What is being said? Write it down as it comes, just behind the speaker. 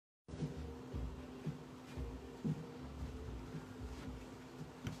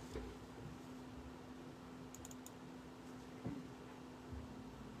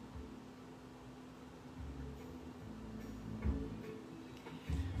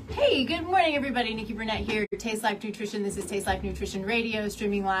Hey, good morning, everybody. Nikki Burnett here. Taste Life Nutrition. This is Taste Life Nutrition Radio,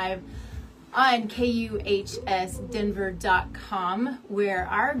 streaming live on KUHSdenver.com, where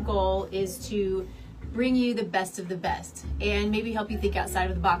our goal is to bring you the best of the best and maybe help you think outside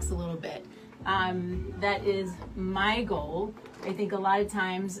of the box a little bit. That is my goal. I think a lot of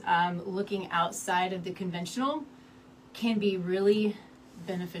times looking outside of the conventional can be really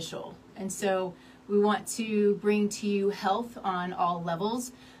beneficial. And so we want to bring to you health on all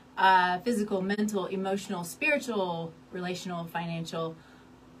levels. Physical, mental, emotional, spiritual, relational, financial,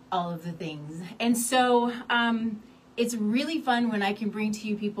 all of the things. And so it's really fun when I can bring to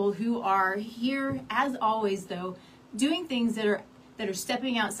you people who are here, as always, though, doing things that are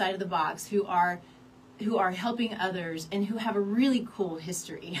stepping outside of the box, who are helping others, and who have a really cool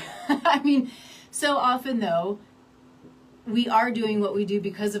history. I mean, so often, though, we are doing what we do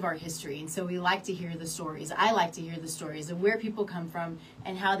because of our history, and so we like to hear the stories. I like to hear the stories of where people come from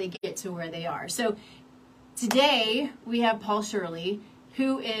and how they get to where they are. So today we have Paul Shirley,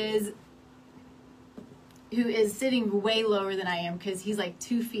 who is sitting way lower than I am because he's like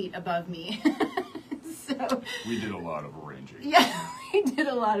 2 feet above me. So we did a lot of arranging. Yeah, we did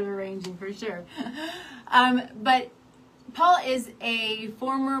a lot of arranging for sure. But Paul is a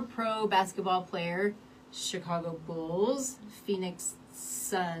former pro basketball player. Chicago Bulls, Phoenix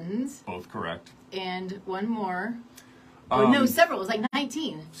Suns. Both correct. And one more. No, several. It was like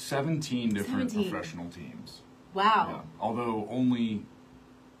 19. 17 different professional teams. Wow. Yeah. Although only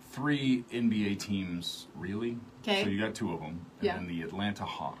 3 NBA teams, really. Okay. So you got 2 of them. And then the Atlanta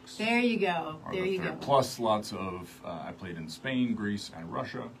Hawks. There you go. There you go. Plus lots of, I played in Spain, Greece, and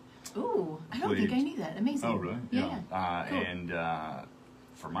Russia. Ooh, I don't think I knew that. Amazing. Oh, really? Yeah. Cool. And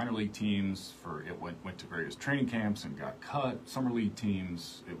for minor league teams, went to various training camps and got cut. Summer league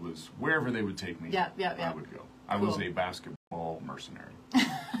teams, it was wherever they would take me. I would go. I was a basketball mercenary.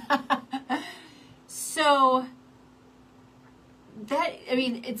 So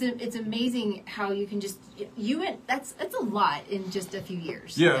it's amazing how you can just that's a lot in just a few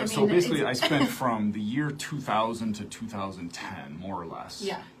years. Yeah. So basically, I spent from the year 2000 to 2010, more or less,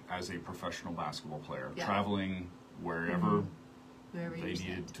 as a professional basketball player, traveling wherever. They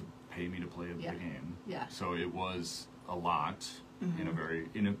needed to pay me to play the game. Yeah. So it was a lot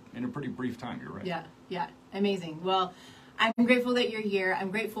in a pretty brief time. You're right. Yeah. Yeah. Amazing. Well, I'm grateful that you're here. I'm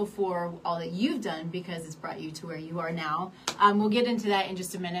grateful for all that you've done because it's brought you to where you are now. We'll get into that in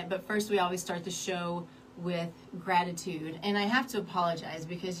just a minute. But first, we always start the show with gratitude. And I have to apologize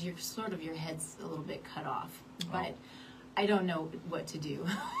because your head's a little bit cut off. But I don't know what to do.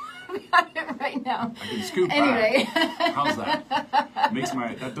 Right now. I can scoot anyway. Back. How's that?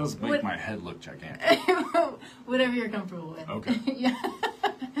 That does make my head look gigantic. Whatever you're comfortable with. Okay. Yeah.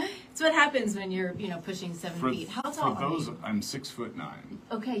 It's what happens when you're, pushing 7 feet. How tall are you? I'm 6'9".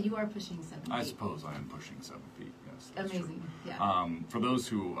 Okay, you are pushing 7 feet. I suppose I am pushing 7 feet. Yes. Amazing. True. Yeah. For those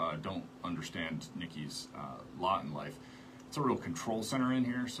who don't understand Nikki's lot in life, it's a real control center in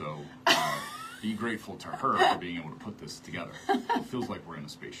here, so. Be grateful to her for being able to put this together. It feels like we're in a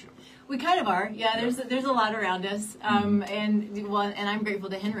spaceship. We kind of are. Yeah, there's a lot around us. And I'm grateful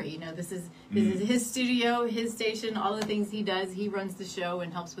to Henry. This is his studio, his station, all the things he does. He runs the show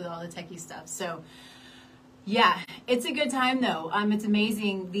and helps with all the techie stuff. So yeah, it's a good time though. It's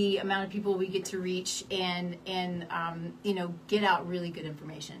amazing the amount of people we get to reach and get out really good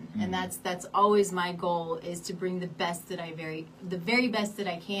information. And that's always my goal, is to bring the very best that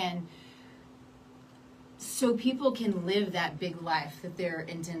I can, so people can live that big life that they're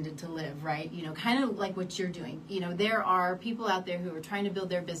intended to live, right? Kind of like what you're doing. There are people out there who are trying to build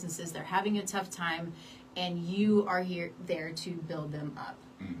their businesses. They're having a tough time, and you are there to build them up.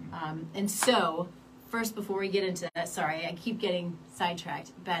 And so, first, before we get into that, sorry, I keep getting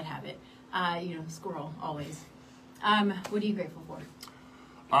sidetracked. Bad habit. Squirrel, always. What are you grateful for?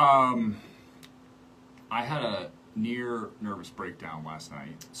 I had a near nervous breakdown last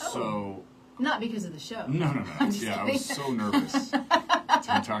night, so... Not because of the show. No. Yeah, I was so nervous to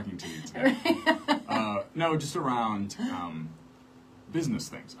be talking to you today. No, just around business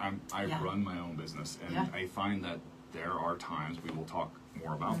things. I run my own business, and I find that there are times, we will talk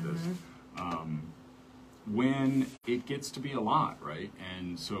more about this, when it gets to be a lot, right?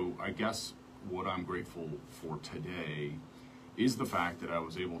 And so I guess what I'm grateful for today is the fact that I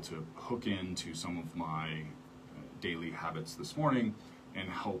was able to hook into some of my daily habits this morning and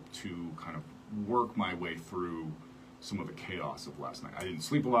help to kind of work my way through some of the chaos of last night. I didn't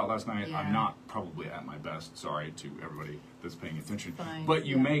sleep a lot last night. Yeah. I'm not probably at my best. Sorry to everybody that's paying attention. Fine. But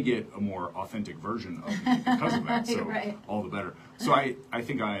you may get a more authentic version of me because of that. So all the better. So I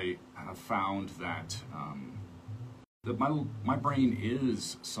think I have found that that my brain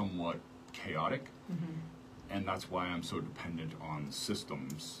is somewhat chaotic, and that's why I'm so dependent on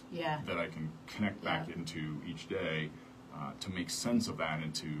systems that I can connect back into each day to make sense of that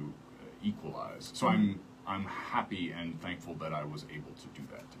and to equalize. So I'm happy and thankful that I was able to do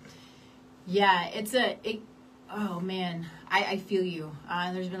that today. Yeah, oh man, I feel you.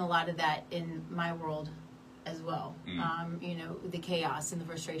 There's been a lot of that in my world as well. You know, the chaos and the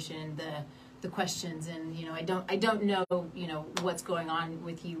frustration, the questions, and you know, I don't know, you know, what's going on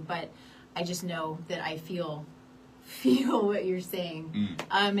with you, but I just know that I feel what you're saying.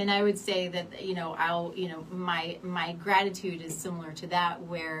 And I would say that, you know, my gratitude is similar to that,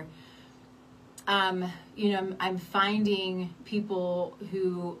 where you know, I'm finding people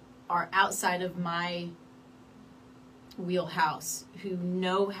who are outside of my wheelhouse who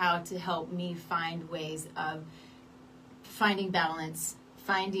know how to help me find ways of finding balance,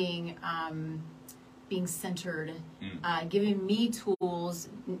 finding being centered, giving me tools,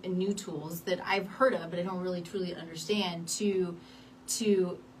 new tools that I've heard of but I don't really truly understand, to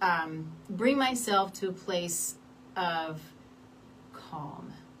bring myself to a place of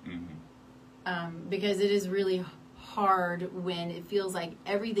calm. Because it is really hard when it feels like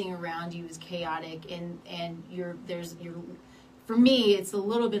everything around you is chaotic, and for me it's a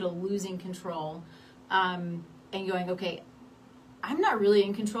little bit of losing control, and going, okay, I'm not really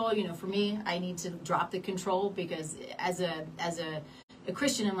in control. You know, for me, I need to drop the control, because as a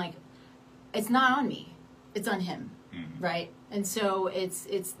Christian, I'm like, it's not on me, it's on him. Right? And so it's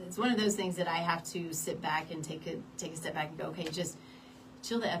one of those things that I have to sit back and take a step back and go, okay, just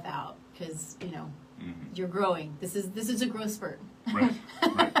chill the F out, because, you know, you're growing. This is a growth spurt. Right.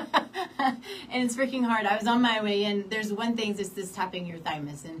 And it's freaking hard. I was on my way in. There's one thing, just this tapping your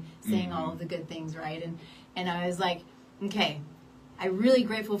thymus and saying all of the good things, right? And I was like, okay, I'm really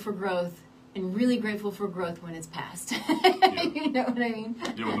grateful for growth, and really grateful for growth when it's past. You know what I mean?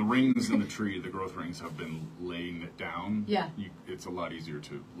 Yeah, when the rings in the tree, the growth rings, have been laying it down, it's a lot easier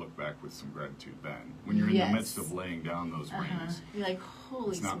to look back with some gratitude then. When you're in the midst of laying down those rings, you're like,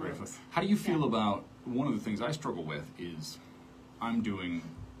 holy it's not smokes. very fun. How do you feel about, one of the things I struggle with is I'm doing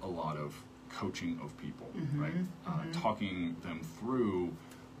a lot of coaching of people, right? Talking them through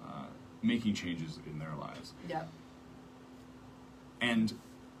making changes in their lives. Yep. And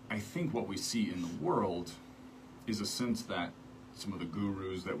I think what we see in the world is a sense that some of the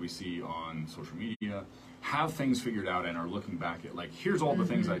gurus that we see on social media have things figured out and are looking back at, like, here's all the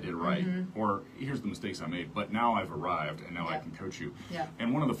things I did right, or here's the mistakes I made, but now I've arrived and now I can coach you.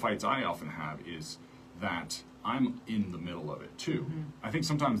 And one of the fights I often have is that I'm in the middle of it too. I think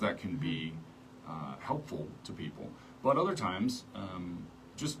sometimes that can be helpful to people, but other times,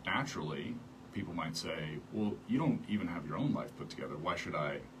 just naturally, people might say, well, you don't even have your own life put together. Why should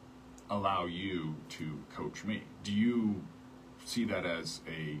I allow you to coach me? Do you see that as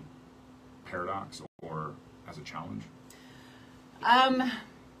a paradox or as a challenge?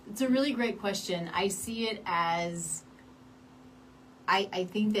 It's a really great question. I see it as, I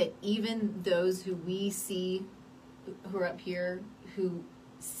think that even those who we see who are up here who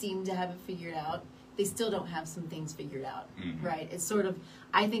seem to have it figured out, they still don't have some things figured out, right? It's sort of,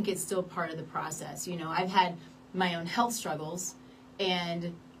 I think it's still part of the process. You know, I've had my own health struggles,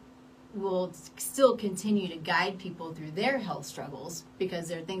 and will still continue to guide people through their health struggles, because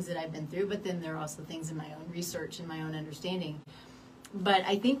there are things that I've been through, but then there are also things in my own research and my own understanding. But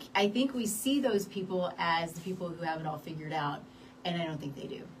I think we see those people as the people who have it all figured out, and I don't think they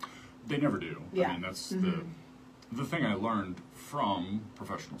do. They never do. I mean, that's the thing I learned from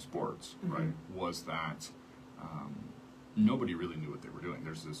professional sports, right, was that nobody really knew what they were doing.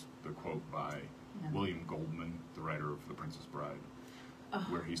 There's the quote by William Goldman, the writer of The Princess Bride,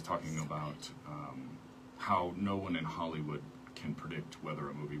 where he's talking about how no one in Hollywood can predict whether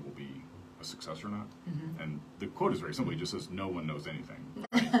a movie will be a success or not. And the quote is very simple. He just says, no one knows anything.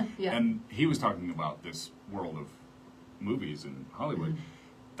 Right? And he was talking about this world of movies in Hollywood.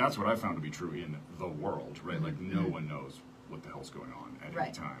 That's what I found to be true in the world, right? Like, no one knows what the hell's going on at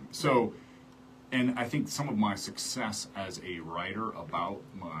any time. So, and I think some of my success as a writer about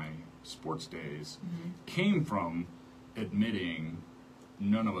my sports days came from admitting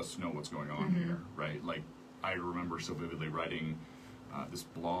none of us know what's going on here, right? Like, I remember so vividly writing this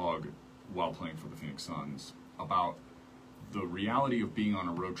blog while playing for the Phoenix Suns about the reality of being on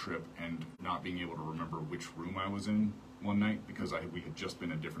a road trip and not being able to remember which room I was in one night because we had just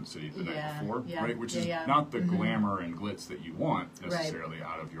been in a different city the night before, right? Which is not the glamour and glitz that you want necessarily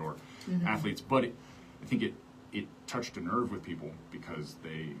out of your athletes, but I think it touched a nerve with people because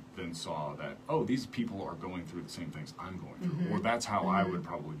they then saw that, oh, these people are going through the same things I'm going through, or that's how I would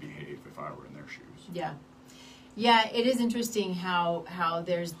probably behave if I were in their shoes. Yeah. Yeah, it is interesting how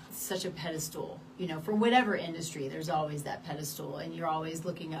there's such a pedestal, for whatever industry, there's always that pedestal, and you're always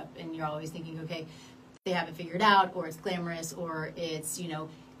looking up and you're always thinking, okay, they have it figured out, or it's glamorous, or it's,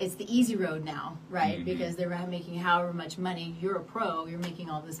 it's the easy road now, right? Mm-hmm. Because they're making however much money. You're a pro, you're making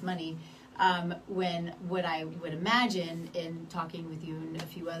all this money. When what I would imagine in talking with you and a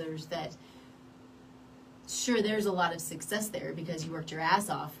few others, that sure, there's a lot of success there because you worked your ass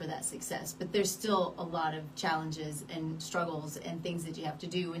off for that success, but there's still a lot of challenges and struggles and things that you have to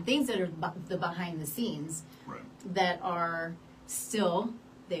do, and things that are the behind the scenes, Right. that are still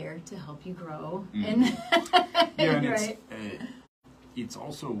there to help you grow. Mm. And Yeah, and right. it's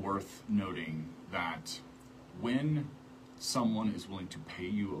also worth noting that when someone is willing to pay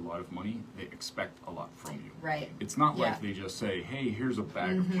you a lot of money, they expect a lot from you. Right. It's not Yeah. like they just say, hey, here's a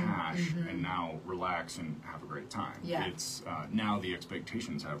bag of cash, and now relax and have a great time. Yeah. It's now the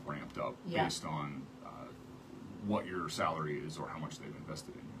expectations have ramped up Yeah. based on what your salary is or how much they've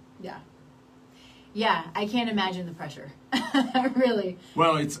invested in you. Yeah. Yeah, I can't imagine the pressure. Really.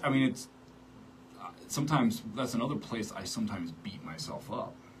 Well, it's sometimes that's another place I sometimes beat myself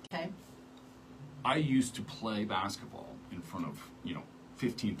up. Okay. I used to play basketball in front of,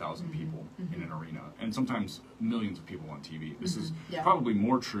 15,000 people in an arena, and sometimes millions of people on TV. This is Yeah. probably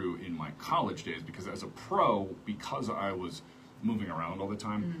more true in my college days, because as a pro, because I was moving around all the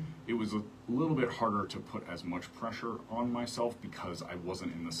time, it was a little bit harder to put as much pressure on myself because I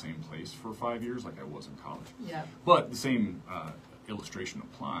wasn't in the same place for 5 years like I was in college. Yeah. But the same illustration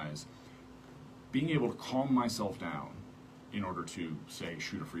applies. Being able to calm myself down in order to, say,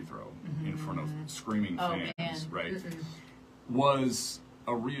 shoot a free throw in front of screaming fans, man. right, was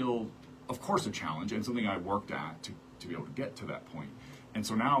a real, of course, a challenge, and something I worked at to be able to get to that point. And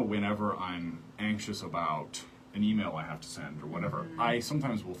so now whenever I'm anxious about an email I have to send or whatever, I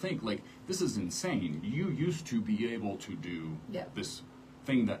sometimes will think, like, this is insane. You used to be able to do this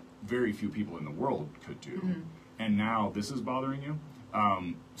thing that very few people in the world could do, and now this is bothering you?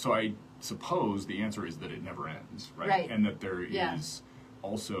 So I suppose the answer is that it never ends, right? And that there is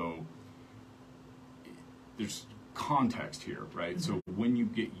also, there's context here, right? So when you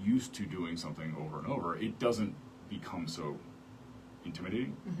get used to doing something over and over, it doesn't become so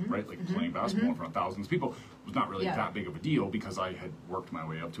intimidating, right? Like playing basketball in front of thousands of people was not really that big of a deal because I had worked my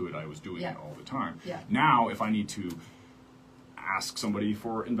way up to it. I was doing it all the time. Now, if I need to ask somebody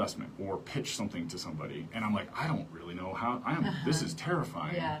for investment or pitch something to somebody, and I'm like, I don't really know how, this is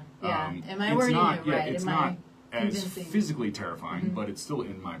terrifying. Am I wording it right? It's Am not I as convincing? physically terrifying, but it's still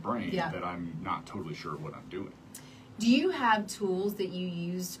in my brain that I'm not totally sure what I'm doing. Do you have tools that you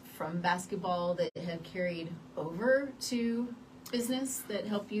used from basketball that have carried over to business that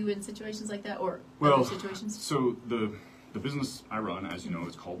help you in situations like that, or other situations? So the business I run, as you know,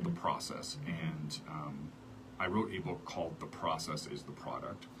 is called The Process, and I wrote a book called The Process is the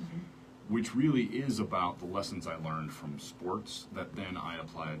Product, which really is about the lessons I learned from sports that then I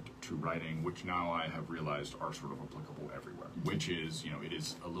applied to writing, which now I have realized are sort of applicable everywhere, which is, it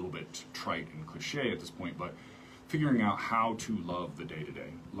is a little bit trite and cliche at this point, but figuring out how to love the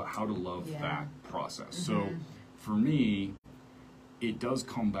day-to-day, how to love that process. So for me, it does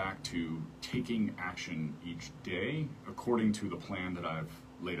come back to taking action each day according to the plan that I've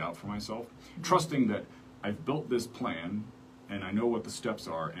laid out for myself, trusting that I've built this plan and I know what the steps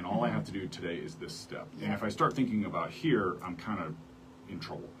are, and all I have to do today is this step. And if I start thinking about here, I'm kind of in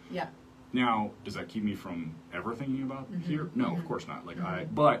trouble. Now, does that keep me from ever thinking about here? No, of course not.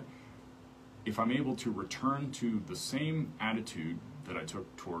 But if I'm able to return to the same attitude that I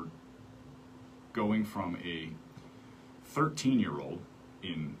took toward going from a 13-year-old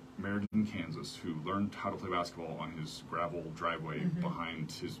in Meriden, Kansas, who learned how to play basketball on his gravel driveway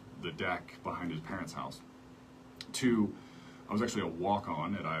behind the deck behind his parents' house, to, I was actually a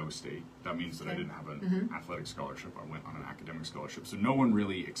walk-on at Iowa State. That means that I didn't have an athletic scholarship. I went on an academic scholarship, so no one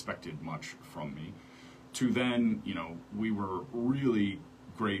really expected much from me. To then, we were really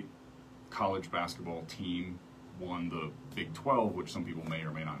great college basketball team, won the Big 12, which some people may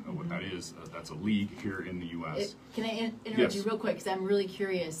or may not know what that is. That's a league here in the U.S. Can I interrupt you real quick, because I'm really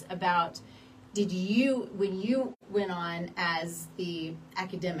curious about, when you went on as the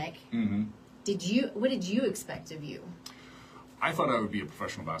academic, what did you expect of you? I thought I would be a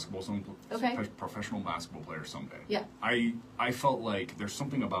professional basketball player someday. Yeah. I felt like there's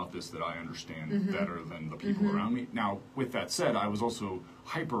something about this that I understand better than the people around me. Now, with that said, I was also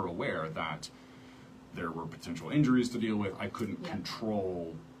hyper aware that there were potential injuries to deal with. I couldn't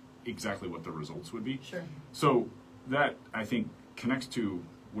control exactly what the results would be. Sure. So that, I think, connects to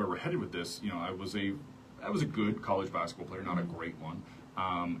where we're headed with this. I was a good college basketball player, not a great one.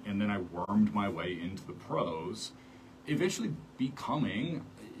 And then I wormed my way into the pros, eventually becoming,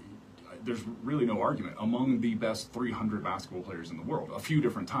 there's really no argument, among the best 300 basketball players in the world, a few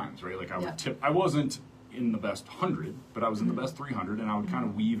different times, right? Like I wasn't in the best 100, but I was in the best 300, and I would kind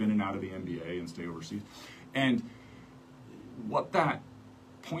of weave in and out of the NBA and stay overseas. And what that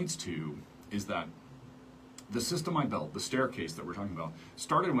points to is that the system I built, the staircase that we're talking about,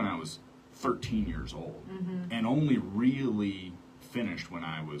 started when I was 13 years old, and only really finished when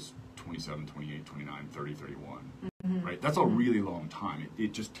I was 27, 28, 29, 30, 31, right? That's a really long time.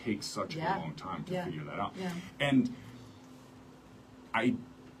 It just takes such a long time to figure that out. And I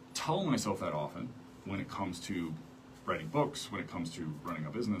tell myself that often when it comes to writing books, when it comes to running a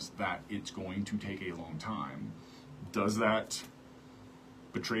business, that it's going to take a long time. Does that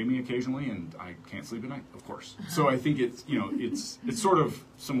betray me occasionally and I can't sleep at night? Of course. So I think it's, you know, it's sort of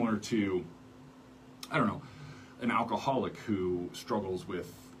similar to, I don't know, an alcoholic who struggles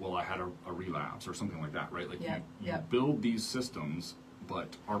with, well, I had a relapse or something like that, right? Like you build these systems,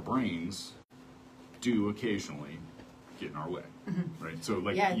 but our brains do occasionally get in our way, right? So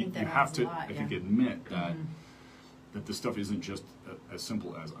like you have to, I think, admit that that this stuff isn't just as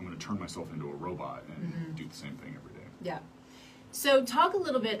simple as I'm going to turn myself into a robot and do the same thing every day. Yeah. So talk a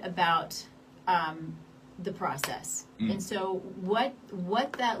little bit about the process, and so what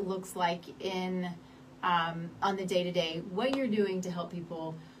that looks like in on the day-to-day, what you're doing to help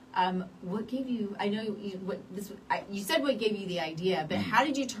people. What gave you? I know you said what gave you the idea, but how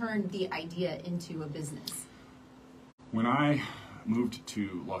did you turn the idea into a business? When I moved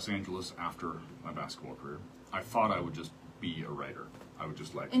to Los Angeles after my basketball career, I thought I would just be a writer. I would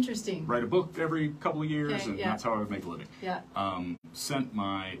just write a book every couple of years, and that's how I would make a living. Sent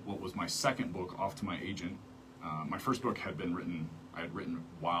what was my second book off to my agent. My first book had I had written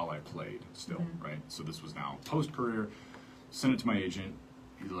while I played still, right? So this was now post-career. Sent it to my agent.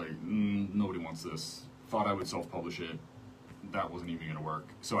 He's like, nobody wants this. Thought I would self-publish it. That wasn't even going to work.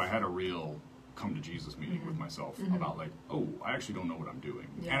 So I had a real come to Jesus meeting with myself about like, oh, I actually don't know what I'm doing.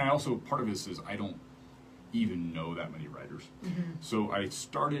 And I also, part of this is I don't even know that many writers. So I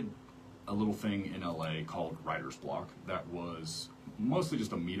started a little thing in LA called Writer's Block that was mostly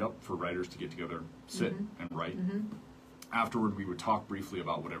just a meetup for writers to get together, sit and write. Afterward, we would talk briefly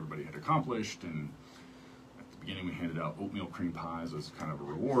about what everybody had accomplished, and at the beginning we handed out oatmeal cream pies as kind of a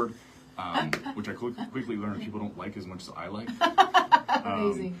reward, which I quickly learned people don't like as much as I like.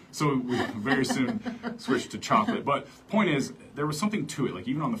 Amazing. So we very soon switched to chocolate. But point is, there was something to it. Like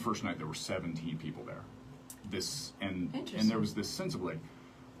even on the first night, there were 17 people there. And there was this sense of like,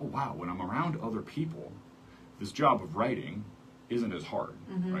 oh wow, when I'm around other people, this job of writing isn't as hard,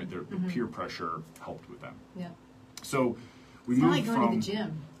 right? The peer pressure helped with that. So we moved like going to the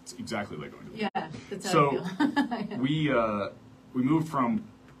gym. It's exactly like going to the gym. Yeah, that's how I feel. We moved from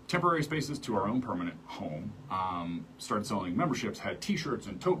temporary spaces to our own permanent home. Started selling memberships, had T-shirts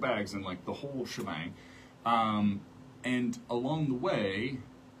and tote bags and like the whole shebang. And along the way,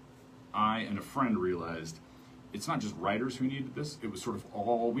 I and a friend realized it's not just writers who needed this. It was sort of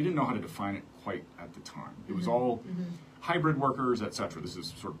all, we didn't know how to define it quite at the time. It was all hybrid workers, etc. This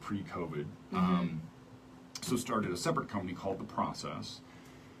is sort of pre-COVID. So started a separate company called The Process.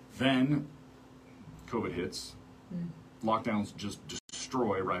 Then COVID hits. Lockdowns just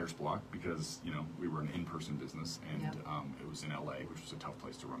destroy Writer's Block because, you know, we were an in-person business and it was in LA, which was a tough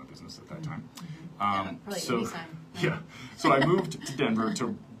place to run a business at that time. So I moved to Denver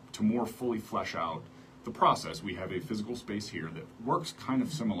to more fully flesh out The Process. We have a physical space here that works kind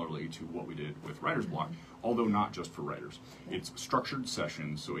of similarly to what we did with Writer's Block, although not just for writers. It's structured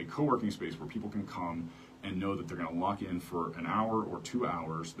sessions, so a co-working space where people can come and know that they're going to lock in for an hour or 2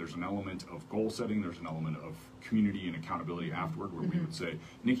 hours. There's an element of goal setting, there's an element of community and accountability afterward where we would say,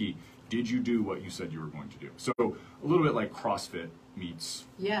 Nikki, did you do what you said you were going to do? So a little bit like CrossFit meets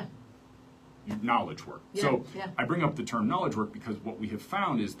knowledge work. I bring up the term knowledge work because what we have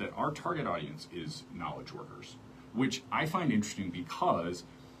found is that our target audience is knowledge workers, which I find interesting because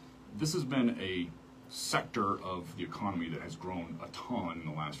this has been a sector of the economy that has grown a ton in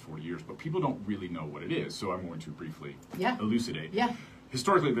the last 40 years, but people don't really know what it is. So I'm going to briefly elucidate.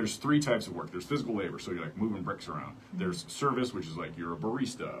 Historically, there's 3 types of work. There's physical labor, so you're like moving bricks around. There's service, which is like you're a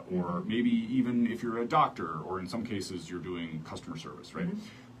barista, or maybe even if you're a doctor, or in some cases you're doing customer service, right?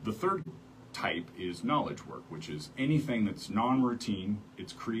 The third type is knowledge work, which is anything that's non-routine,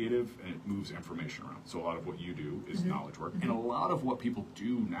 it's creative, and it moves information around. So a lot of what you do is knowledge work, and a lot of what people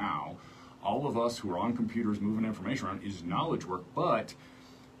do now, all of us who are on computers moving information around, is knowledge work, but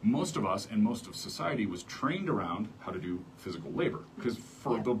most of us and most of society was trained around how to do physical labor. Because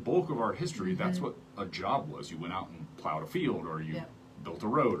for the bulk of our history, that's what a job was. You went out and plowed a field, or you built a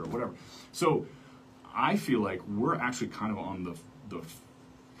road or whatever. So I feel like we're actually kind of on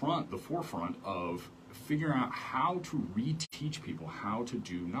the forefront of figuring out how to reteach people how to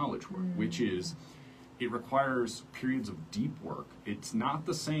do knowledge work, which is, it requires periods of deep work. It's not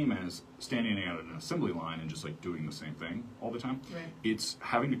the same as standing at an assembly line and just like doing the same thing all the time. Right. It's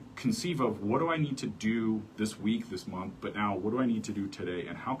having to conceive of, what do I need to do this week, this month, but now what do I need to do today,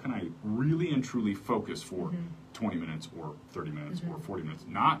 and how can I really and truly focus for 20 minutes or 30 minutes or 40 minutes,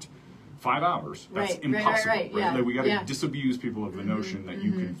 not 5 hours. That's impossible, right? Yeah. Like, we got to disabuse people of the notion that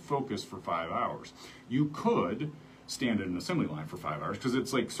you can focus for 5 hours. You could stand at an assembly line for 5 hours because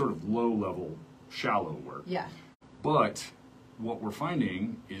it's like sort of low level, shallow work. Yeah. But what we're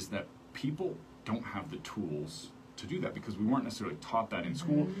finding is that people don't have the tools to do that because we weren't necessarily taught that in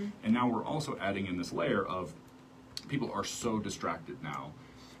school. And now we're also adding in this layer of, people are so distracted now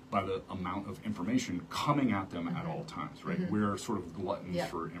by the amount of information coming at them at all times, right? We're sort of gluttons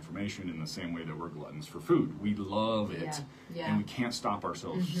for information in the same way that we're gluttons for food. We love it, and we can't stop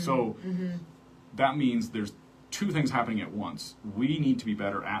ourselves. So that means there's two things happening at once. We need to be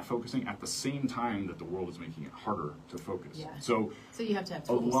better at focusing at the same time that the world is making it harder to focus. Yeah. So you have to have a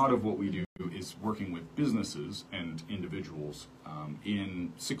tools. lot of what we do is working with businesses and individuals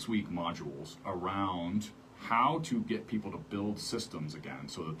in 6-week modules around how to get people to build systems again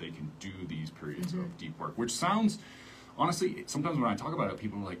so that they can do these periods of deep work, which sounds, honestly, sometimes when I talk about it,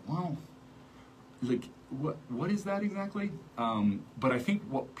 people are like, well, like, what is that exactly? But I think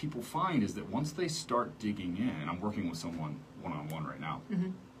what people find is that once they start digging in, and I'm working with someone one-on-one right now,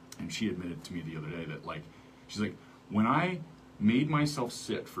 and she admitted to me the other day that, like, she's like, when I made myself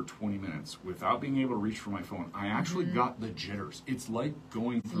sit for 20 minutes without being able to reach for my phone, I actually got the jitters. It's like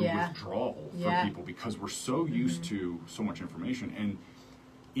going through withdrawal for people because we're so used to so much information. And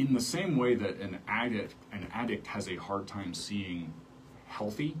in the same way that an addict has a hard time seeing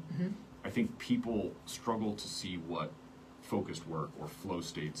healthy, I think people struggle to see what focused work or flow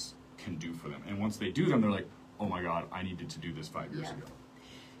states can do for them. And once they do them, they're like, oh my God, I needed to do this 5 years ago.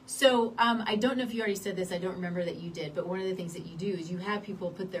 So I don't know if you already said this, I don't remember that you did, but one of the things that you do is you have people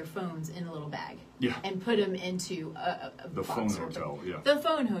put their phones in a little bag and put them into the phone hotel. The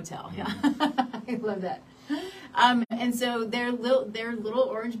phone hotel, I love that. And so they're little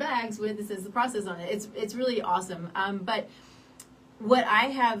orange bags with, it says the process on it. It's really awesome. But what I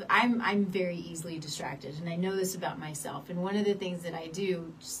have, I'm very easily distracted, and I know this about myself. And one of the things that I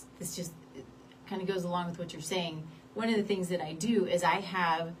do, this just kind of goes along with what you're saying. One of the things that I do is I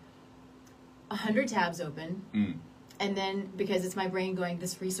have 100 tabs open, and then because it's my brain going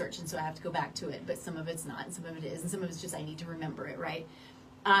this research, and so I have to go back to it, but some of it's not, and some of it is, and some of it's just I need to remember it, right?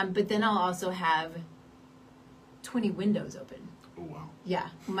 But then I'll also have 20 windows open. Oh, wow. Yeah,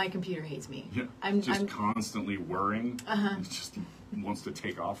 my computer hates me. Yeah, I'm constantly whirring. It just wants to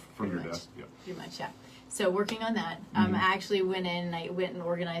take off from your desk. Yeah. Pretty much, yeah. So working on that. I actually went in and I went and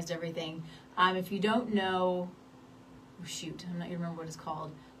organized everything. If you don't know, shoot, I'm not going to remember what it's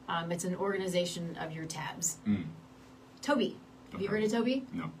called. It's an organization of your tabs. Toby. Have you heard of Toby?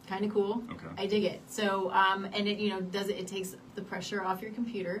 No. Kind of cool. Okay. I dig it. So, and it, it takes the pressure off your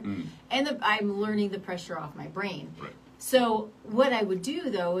computer, and I'm learning the pressure off my brain. Right. So what I would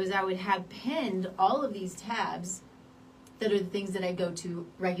do, though, is I would have pinned all of these tabs that are the things that I go to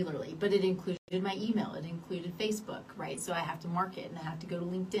regularly, but it included my email, it included Facebook, right? So I have to mark it, and I have to go to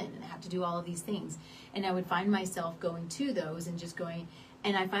LinkedIn, and I have to do all of these things. And I would find myself going to those and just going,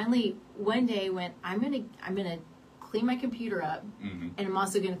 and I finally one day went, I'm gonna clean my computer up, and I'm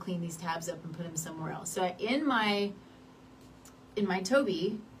also gonna clean these tabs up and put them somewhere else. So in my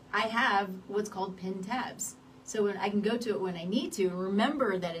Toby, I have what's called pinned tabs. So when I can go to it when I need to,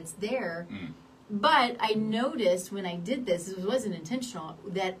 remember that it's there. But I noticed when I did this, it wasn't intentional,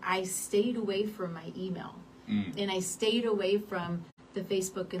 that I stayed away from my email. And I stayed away from the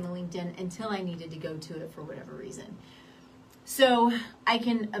Facebook and the LinkedIn until I needed to go to it for whatever reason. So I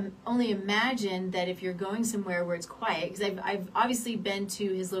can only imagine that if you're going somewhere where it's quiet, because I've obviously been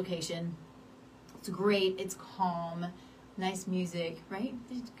to his location. It's great. It's calm. Nice music, right?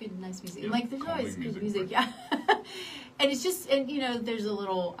 There's good, nice music. Yeah, like, there's always good music, right. yeah. And it's just, and there's a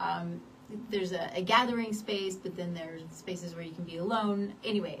little, there's a gathering space, but then there's spaces where you can be alone.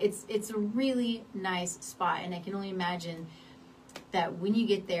 Anyway, it's a really nice spot, and I can only imagine that when you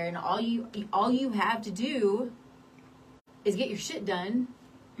get there, and all you have to do is get your shit done.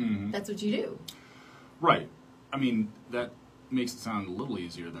 That's what you do. Right. I mean, that makes it sound a little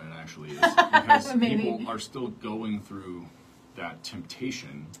easier than it actually is, because people are still going through that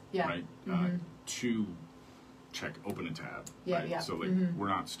temptation, right, to open a tab, right? So, like, we're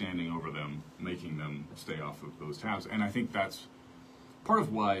not standing over them, making them stay off of those tabs. And I think that's part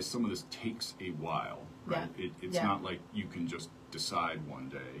of why some of this takes a while, right? It's Yeah. not like you can just decide one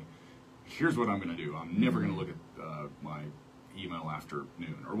day, here's what I'm going to do. I'm never going to look at my email after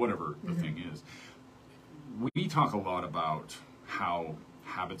noon or whatever the thing is. We talk a lot about how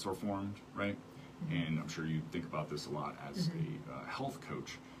habits are formed, right? And I'm sure you think about this a lot as a health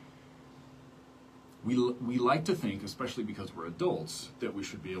coach. We like to think, especially because we're adults, that we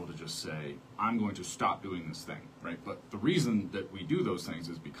should be able to just say, I'm going to stop doing this thing, right? But the reason that we do those things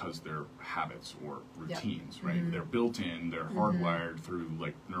is because they're habits or routines, right? They're built in, they're hardwired through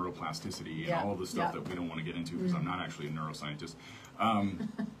like neuroplasticity and all of the stuff that we don't want to get into because I'm not actually a neuroscientist.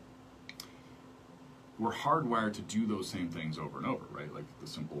 We're hardwired to do those same things over and over, right? Like the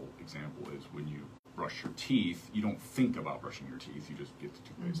simple example is when you brush your teeth, you don't think about brushing your teeth, you just get the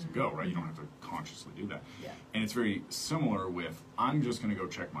toothpaste to go, right? You don't have to consciously do that. Yeah. And it's very similar with, I'm just going to go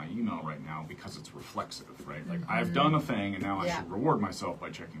check my email right now because it's reflexive, right? Like I've done a thing and now I should reward myself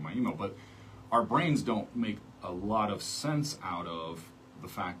by checking my email. But our brains don't make a lot of sense out of the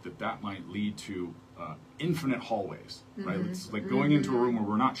fact that that might lead to infinite hallways, right? It's like going into a room where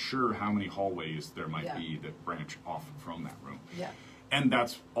we're not sure how many hallways there might be that branch off from that room. Yeah. And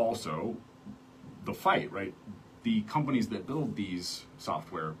that's also the fight, right? The companies that build these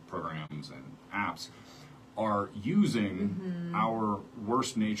software programs and apps are using our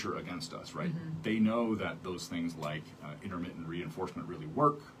worst nature against us, right? They know that those things like intermittent reinforcement really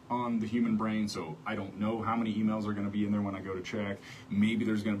work on the human brain, so I don't know how many emails are going to be in there when I go to check. Maybe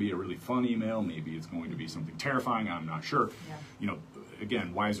there's going to be a really fun email, maybe it's going to be something terrifying, I'm not sure. Yeah. You know,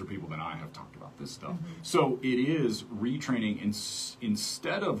 again, wiser people than I have talked about this stuff. So it is retraining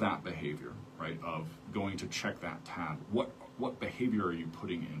instead of that behavior, right, of going to check that tab, what behavior are you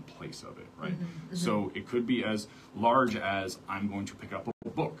putting in place of it, right? So it could be as large as I'm going to pick up a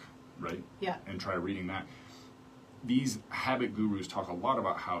book, right? Yeah. And try reading that. These habit gurus talk a lot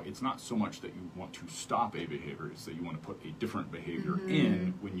about how it's not so much that you want to stop a behavior, it's that you want to put a different behavior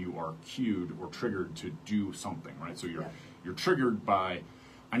in when you are cued or triggered to do something, right? So you're triggered by,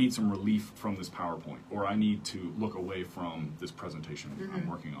 I need some relief from this PowerPoint, or I need to look away from this presentation I'm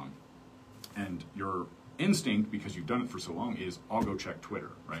working on. And your instinct, because you've done it for so long, is I'll go check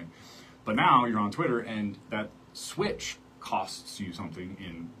Twitter, right? But now you're on Twitter and that switch costs you something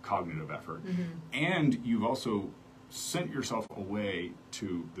in cognitive effort. And you've also sent yourself away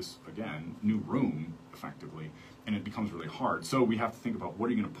to this, again, new room, effectively, and it becomes really hard. So we have to think about what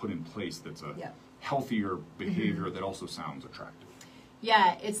are you going to put in place that's a healthier behavior that also sounds attractive.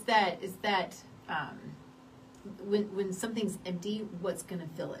 Yeah, it's that when something's empty, what's going to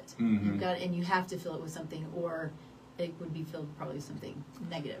fill it? You've got, and you have to fill it with something, or it would be filled probably with something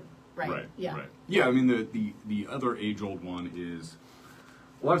negative, right? Right. Yeah. Right. Yeah. I mean, the other age-old one is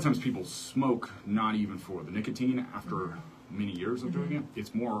a lot of times people smoke not even for the nicotine after many years of doing it. It's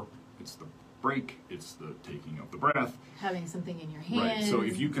the break, it's the taking of the breath. Having something in your hand. Right. So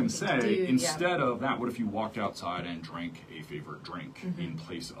if you can say, instead of that, what if you walked outside and drank a favorite drink in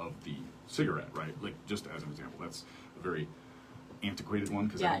place of the cigarette, right? Like, just as an example, that's a very antiquated one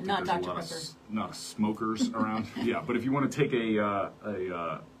because I don't think there's a lot of smokers around. Yeah, but if you want to take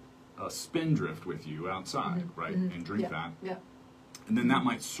a spindrift with you outside, right, and drink that, and then that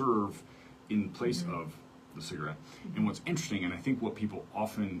might serve in place of the cigarette. And what's interesting, and I think what people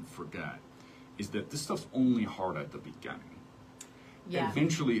often forget, is that this stuff's only hard at the beginning.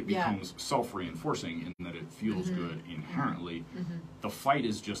 Eventually it becomes self-reinforcing in that it feels good inherently. The fight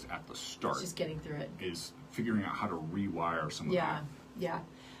is just at the start. It's just getting through it. Is figuring out how to rewire some of that. Yeah.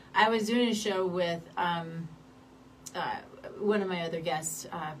 I was doing a show with one of my other guests,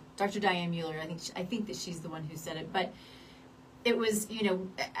 Dr. Diane Mueller. I think that she's the one who said it, but it was, you know,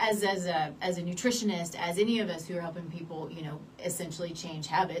 as a nutritionist, as any of us who are helping people, you know, essentially change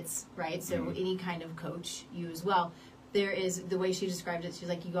habits, right? So any kind of coach, you as well. There is, the way she described it, she's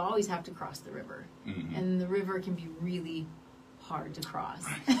like, you always have to cross the river. And the river can be really hard to cross.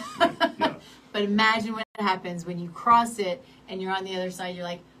 Right. But imagine what happens when you cross it and you're on the other side, you're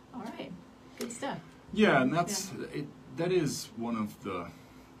like, all right, good stuff. Yeah, and that is one of the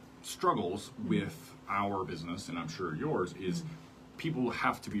struggles with our business, and I'm sure yours, is people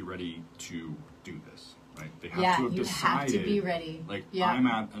have to be ready to do this, right? They have to have decided, have to be ready. Like, I'm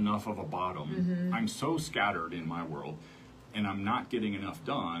at enough of a bottom. I'm so scattered in my world, and I'm not getting enough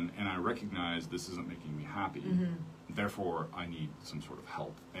done, and I recognize this isn't making me happy. Therefore, I need some sort of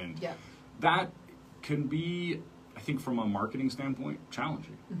help. And that can be, I think, from a marketing standpoint,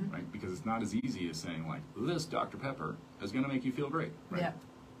 challenging, right? Because it's not as easy as saying, like, this Dr. Pepper is going to make you feel great, right? Yeah.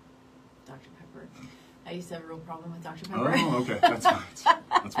 Dr. Pepper. I used to have a real problem with Dr. Pepper. Oh, okay. That's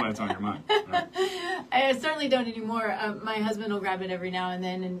why it's on your mind. Right. I certainly don't anymore. My husband will grab it every now and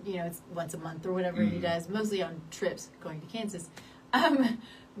then, and it's once a month or whatever he does, mostly on trips going to Kansas.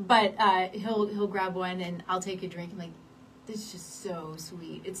 But he'll grab one, and I'll take a drink. I'm like, this is just so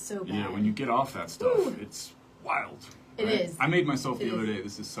sweet. It's so bad. Yeah, when you get off that stuff, Ooh. It's wild. It right? is. I made myself the other day.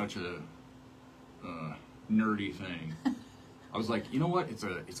 This is such a nerdy thing. I was like, you know what?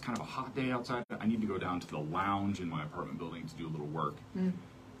 It's kind of a hot day outside. I need to go down to the lounge in my apartment building to do a little work.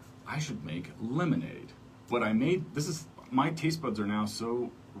 I should make lemonade. What I made, my taste buds are now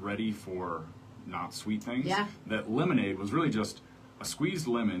so ready for not sweet things that lemonade was really just a squeezed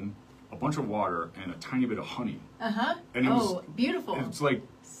lemon, a bunch of water, and a tiny bit of honey. And it was beautiful. It's like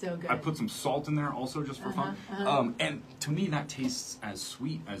so good. I put some salt in there also just for fun. And to me, that tastes as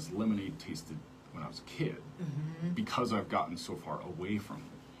sweet as lemonade tasted when I was a kid, because I've gotten so far away from it.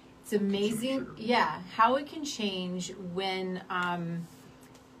 It's amazing, how it can change when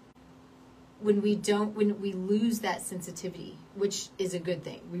we lose that sensitivity, which is a good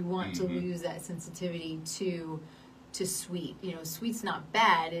thing. We want to lose that sensitivity to sweet. Sweet's not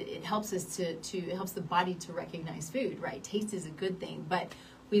bad. It helps us it helps the body to recognize food, right? Taste is a good thing, but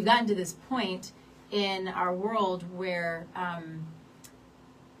we've gotten to this point in our world where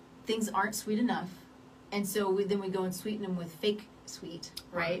things aren't sweet enough, and so then we go and sweeten them with fake sweet,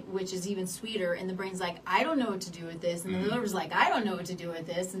 right? Which is even sweeter, and the brain's like, I don't know what to do with this, and the liver's like, I don't know what to do with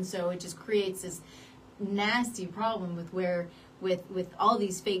this, and so it just creates this nasty problem with all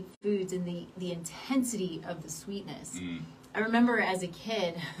these fake foods and the intensity of the sweetness. I remember as a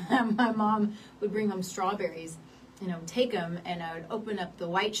kid, my mom would bring home strawberries, take them, and I would open up the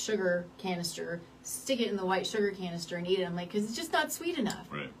white sugar canister, stick it in the white sugar canister, and eat it. I'm like, because it's just not sweet enough.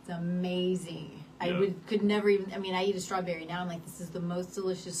 Right. It's amazing. I could never even, I eat a strawberry now. I'm like, this is the most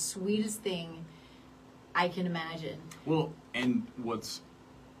delicious, sweetest thing I can imagine. Well, and what's,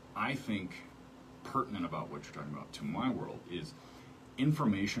 I think, pertinent about what you're talking about to my world is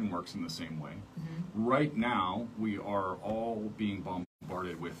information works in the same way. Right now, we are all being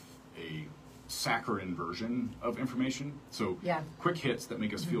bombarded with a saccharine version of information. So quick hits that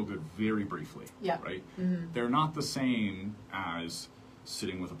make us feel good very briefly, right? They're not the same as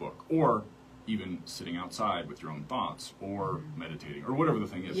sitting with a book, or even sitting outside with your own thoughts, or meditating, or whatever the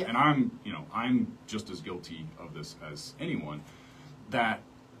thing is. And I'm just as guilty of this as anyone, that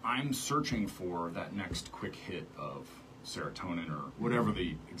I'm searching for that next quick hit of serotonin or whatever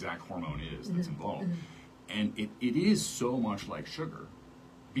the exact hormone is that's involved. And it is so much like sugar,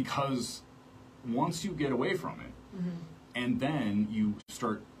 because once you get away from it, and then you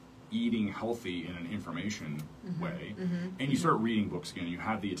start eating healthy in an information way, and you start reading books again, you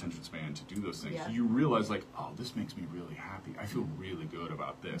have the attention span to do those things, you realize, like, oh, this makes me really happy. I feel really good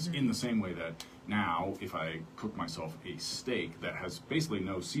about this. In the same way that now, if I cook myself a steak that has basically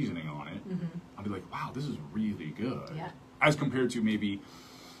no seasoning on it, I'll be like, wow, this is really good. As compared to maybe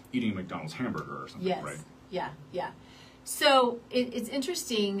eating a McDonald's hamburger or something, right? So it's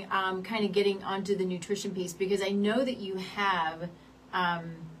interesting kind of getting onto the nutrition piece, because I know that you have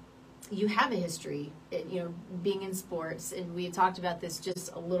a history, being in sports, and we had talked about this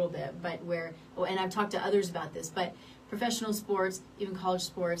just a little bit, but and I've talked to others about this, but professional sports, even college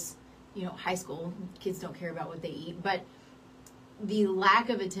sports, high school, kids don't care about what they eat, but the lack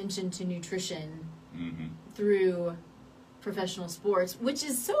of attention to nutrition through professional sports, which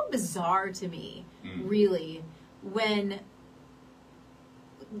is so bizarre to me, really, when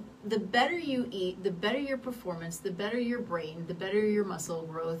the better you eat, the better your performance, the better your brain, the better your muscle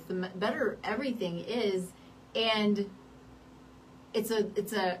growth, the better everything is. And it's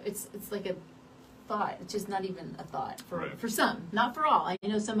like a thought. It's just not even a thought for some, not for all. I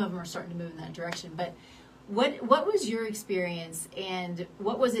know some of them are starting to move in that direction, but what was your experience, and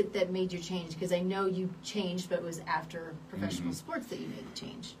what was it that made you change? Because I know you changed, but it was after professional sports that you made the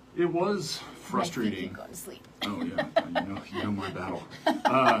change. It was frustrating. Go to sleep. Oh yeah, you know my battle.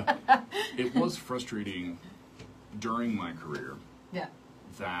 It was frustrating during my career.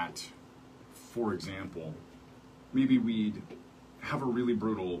 That, for example, maybe we'd have a really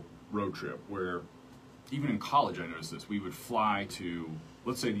brutal road trip where, even in college, I noticed this. We would fly to,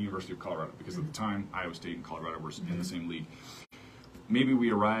 let's say, the University of Colorado, because at the time Iowa State and Colorado were in the same league. Maybe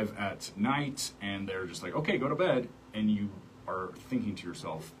we arrive at night and they're just like, okay, go to bed, and you are thinking to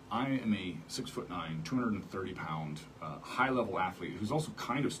yourself, I am a 6'9", 230-pound, high-level athlete who's also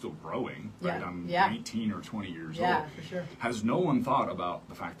kind of still growing, right? I'm 19 or 20 years old. For sure. Has no one thought about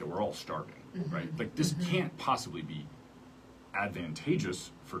the fact that we're all starving, right? Like, this can't possibly be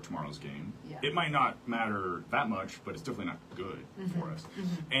advantageous for tomorrow's game. It might not matter that much, but it's definitely not good for us.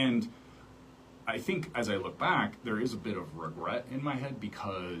 And I think as I look back, there is a bit of regret in my head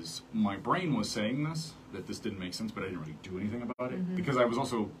because my brain was saying that this didn't make sense, but I didn't really do anything about it because I was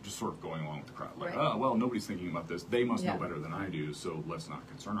also just sort of going along with the crowd. Like, oh, well, nobody's thinking about this. They must know better than I do, so let's not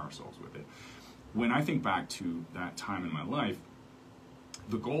concern ourselves with it. When I think back to that time in my life,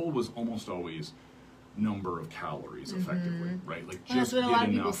 the goal was almost always number of calories effectively, right? Like just that's what get a lot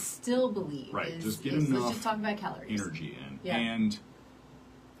of enough, people still believe. right? Just get let's enough just talk about calories. energy in. Yeah. And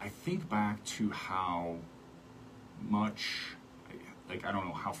I think back to how much, like I don't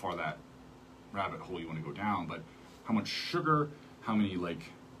know how far that rabbit hole you want to go down, but how much sugar, how many like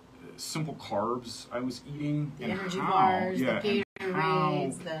simple carbs I was eating, The and energy how, bars, yeah, the and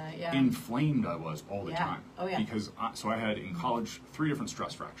how Gatorades, inflamed I was all the Yeah. time. Oh, yeah. Because so I had in college 3 different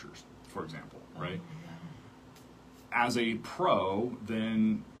stress fractures, for example, right? As a pro,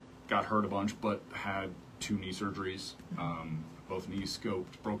 then got hurt a bunch, but had 2 knee surgeries. Both knees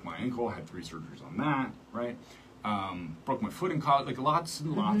scoped, broke my ankle, had 3 surgeries on that, right? Broke my foot in college, like lots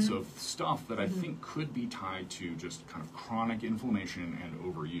and lots of stuff that I think could be tied to just kind of chronic inflammation and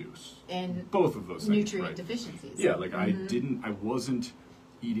overuse. And both of those things, nutrient right? deficiencies. Yeah, like I wasn't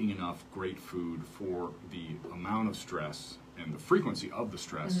eating enough great food for the amount of stress and the frequency of the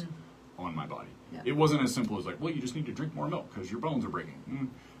stress on my body. Yeah. It wasn't as simple as like, well, you just need to drink more milk because your bones are breaking.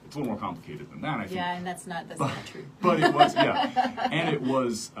 It's a little more complicated than that, I think. Yeah, and that's not true. But it was, yeah. And it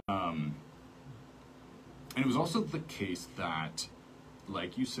was also the case that,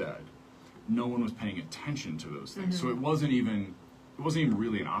 like you said, no one was paying attention to those things. So it wasn't even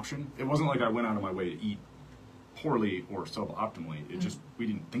really an option. It wasn't like I went out of my way to eat poorly or suboptimally. It just, we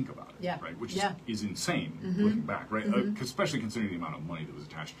didn't think about it, right? Which is insane looking back, right? Especially considering the amount of money that was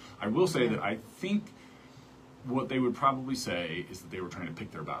attached. I will say that I think what they would probably say is that they were trying to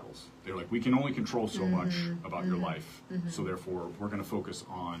pick their battles. They're like, we can only control so much about your life, so therefore we're going to focus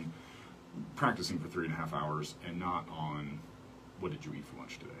on practicing for 3.5 hours and not on what did you eat for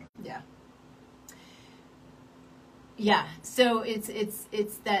lunch today. Yeah. Yeah. So it's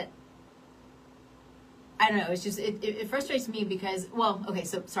that, I don't know, it's just, it frustrates me because, well, okay,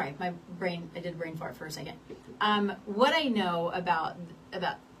 so sorry, I did brain fart for a second. What I know about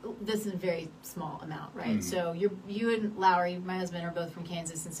this is a very small amount, right? So you and Lowry, my husband, are both from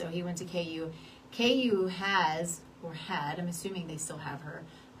Kansas, and so he went to KU. KU has, or had, I'm assuming they still have her,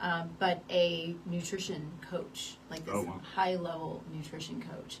 but a nutrition coach, like this high-level nutrition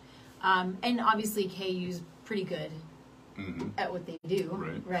coach. And obviously KU's pretty good at what they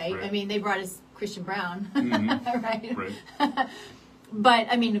do, right? I mean, they brought us Christian Brown, right? But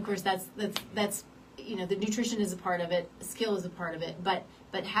I mean, of course, that's you know, the nutrition is a part of it, skill is a part of it, but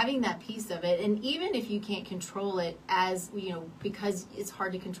having that piece of it, and even if you can't control it, as you know, because it's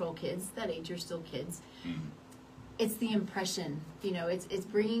hard to control kids that age, you're still kids. It's the impression, you know, it's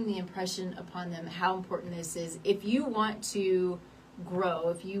bringing the impression upon them how important this is. If you want to grow,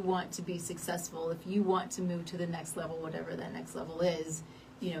 if you want to be successful, if you want to move to the next level, whatever that next level is,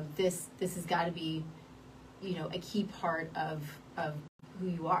 you know, this has got to be, you know, a key part of who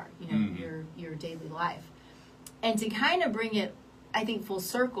you are, you know, your daily life. And to kind of bring it, I think, full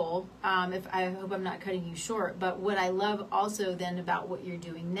circle, if I hope I'm not cutting you short, but what I love also then about what you're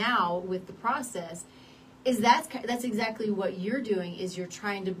doing now with the process is that's exactly what you're doing, is you're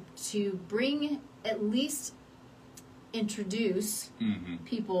trying to bring, at least introduce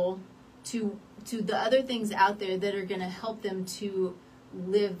people to the other things out there that are going to help them to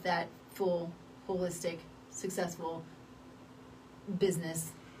live that full, holistic, successful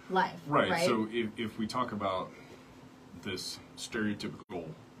business life. Right? So if we talk about this stereotypical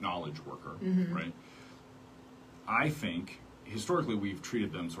knowledge worker, right? I think historically we've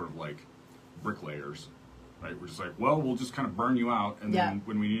treated them sort of like bricklayers, right? We're just like, well, we'll just kind of burn you out, and then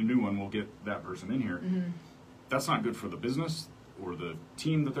when we need a new one, we'll get that person in here. That's not good for the business or the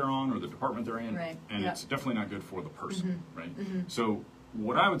team that they're on or the department they're in, and it's definitely not good for the person, right? So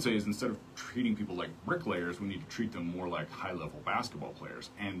what I would say is, instead of treating people like bricklayers, we need to treat them more like high-level basketball players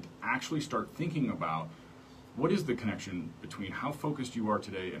and actually start thinking about what is the connection between how focused you are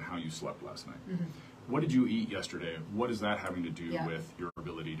today and how you slept last night. What did you eat yesterday? What is that having to do with your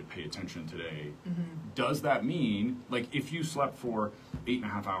ability to pay attention today? Does that mean, like, if you slept for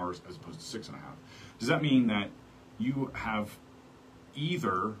 8.5 hours as opposed to 6.5, does that mean that you have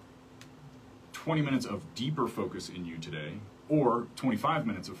either 20 minutes of deeper focus in you today or 25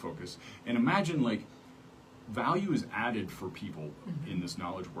 minutes of focus? And imagine, like, value is added for people in this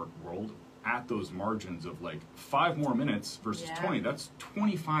knowledge work world at those margins of like 5 more minutes versus 20. That's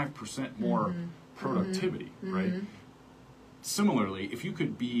 25% more productivity, right? Similarly, if you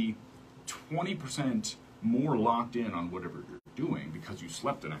could be 20% more locked in on whatever you're doing because you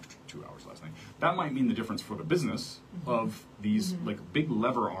slept an extra 2 hours last night, that might mean the difference for the business of these like big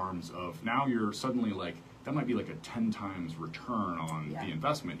lever arms of now you're suddenly like, that might be like a 10 times return on the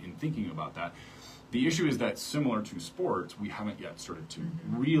investment in thinking about that. The issue is that similar to sports, we haven't yet started to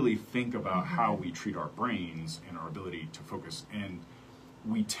really think about how we treat our brains and our ability to focus. And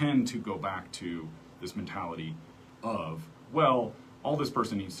we tend to go back to this mentality of, well, all this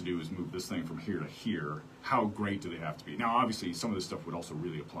person needs to do is move this thing from here to here. How great do they have to be? Now, obviously, some of this stuff would also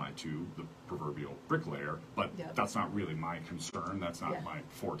really apply to the proverbial bricklayer, but that's not really my concern. That's not my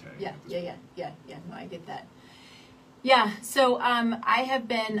forte. Yeah. No, I get that. Yeah, so I have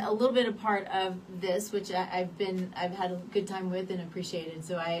been a little bit a part of this, which I've had a good time with and appreciated.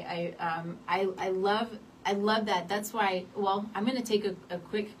 So I love that. That's why. Well, I'm going to take a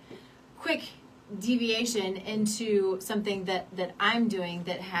quick deviation into something that I'm doing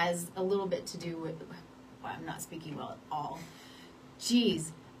that has a little bit to do with. Well, I'm not speaking well at all.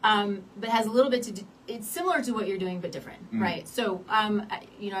 Geez. But has a little bit to do, it's similar to what you're doing, but different, right? So, I'm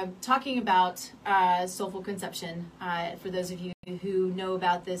talking about soulful conception. For those of you who know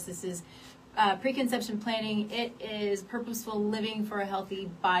about this, this is preconception planning. It is purposeful living for a healthy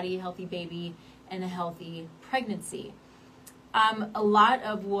body, healthy baby, and a healthy pregnancy. A lot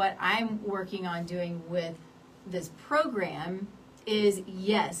of what I'm working on doing with this program is,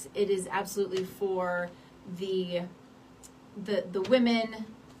 yes, it is absolutely for the women,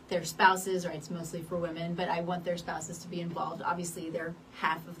 their spouses, right? It's mostly for women, but I want their spouses to be involved. Obviously, they're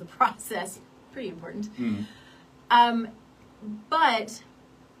half of the process. Pretty important. But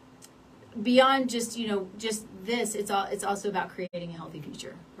beyond just this, it's also about creating a healthy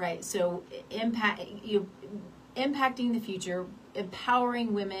future, right? So impacting the future,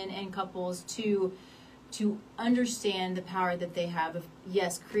 empowering women and couples to understand the power that they have of,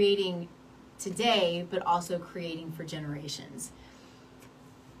 yes, creating today, but also creating for generations.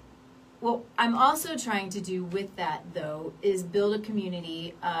 What I'm also trying to do with that, though, is build a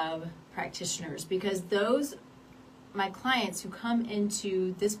community of practitioners, because my clients who come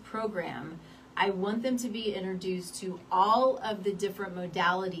into this program, I want them to be introduced to all of the different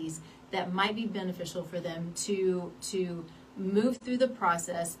modalities that might be beneficial for them to move through the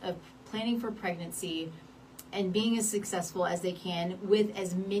process of planning for pregnancy and being as successful as they can with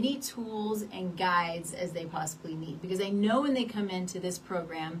as many tools and guides as they possibly need. Because I know when they come into this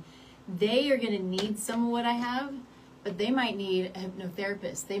program, they are going to need some of what I have, but they might need a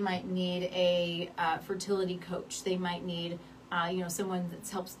hypnotherapist. They might need a fertility coach. They might need someone that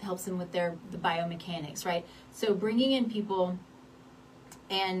helps them with the biomechanics, right? So bringing in people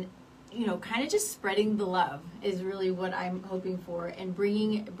and kind of just spreading the love is really what I'm hoping for, and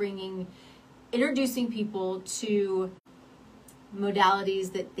introducing people to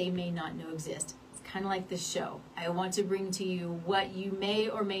modalities that they may not know exist. Kind of like this show. I want to bring to you what you may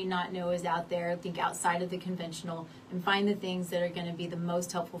or may not know is out there. Think outside of the conventional and find the things that are going to be the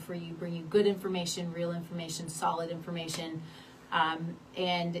most helpful for you, bring you good information, real information, solid information. And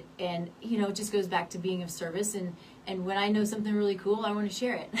it just goes back to being of service. And when I know something really cool, I want to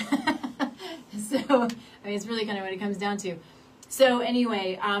share it. So, it's really kind of what it comes down to. So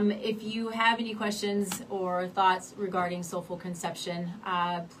anyway, if you have any questions or thoughts regarding soulful conception,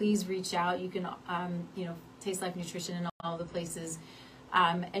 please reach out. You can, Taste Life Nutrition and all the places.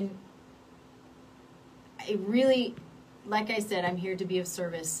 And I really, like I said, I'm here to be of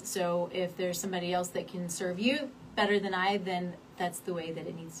service. So if there's somebody else that can serve you better than I, then that's the way that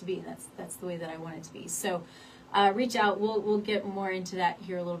it needs to be. That's the way that I want it to be. So reach out. We'll get more into that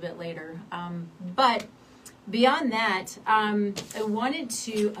here a little bit later. But beyond that, I wanted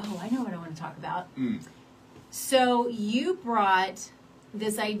to, I know what I want to talk about. So you brought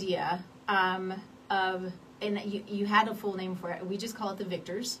this idea and you had a full name for it. We just call it the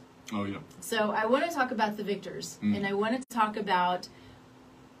Victors. Oh, yeah. So I want to talk about the Victors, and I want to talk about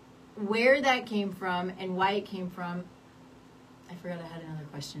where that came from and why it came from. I forgot I had another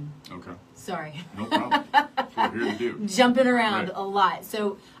question. Okay. Sorry. No problem. That's what we're here to do. Jumping around a lot.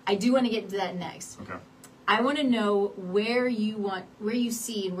 So I do want to get into that next. Okay. I want to know where you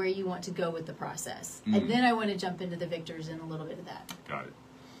see and where you want to go with the process. And then I want to jump into the Victors and a little bit of that. Got it.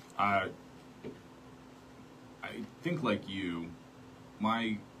 I think like you,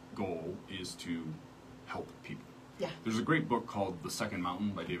 my goal is to help people. Yeah. There's a great book called The Second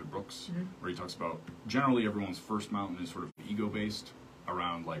Mountain by David Brooks, where he talks about generally everyone's first mountain is sort of ego-based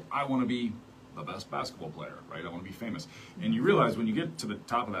around like, I want to be the best basketball player, right? I want to be famous. And you realize when you get to the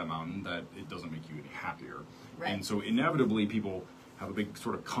top of that mountain that it doesn't make you any happier. Right. And so inevitably people have a big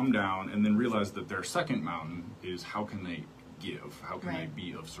sort of come down and then realize that their second mountain is how can they give? How can they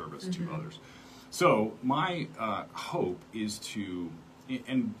be of service to others? So my hope is to,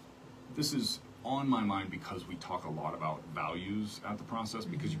 and this is on my mind because we talk a lot about values at the process,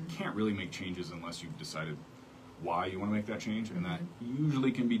 because you can't really make changes unless you've decided why you want to make that change, and that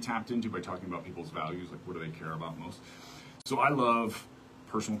usually can be tapped into by talking about people's values, like what do they care about most. So I love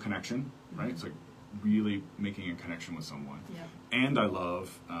personal connection, right? It's like really making a connection with someone. Yep. And I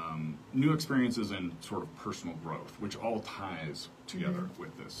love new experiences and sort of personal growth, which all ties together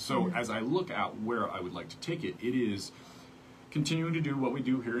with this. So as I look at where I would like to take it, it is continuing to do what we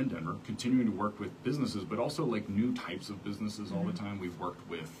do here in Denver, continuing to work with businesses, but also like new types of businesses all the time. We've worked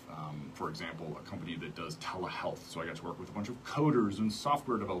with, for example, a company that does telehealth. So I got to work with a bunch of coders and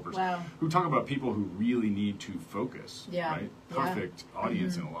software developers who talk about people who really need to focus, right? Perfect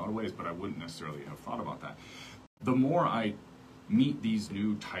audience in a lot of ways, but I wouldn't necessarily have thought about that. The more I meet these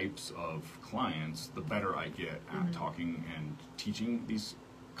new types of clients, the better I get at talking and teaching these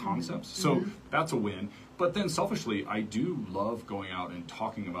concepts. So that's a win. But then selfishly, I do love going out and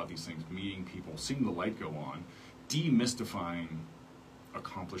talking about these things, meeting people, seeing the light go on, demystifying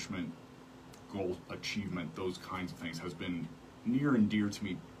accomplishment, goal achievement, those kinds of things has been near and dear to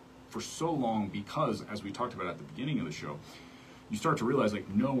me for so long, because as we talked about at the beginning of the show, you start to realize like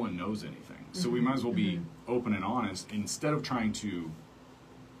no one knows anything. So we might as well be open and honest instead of trying to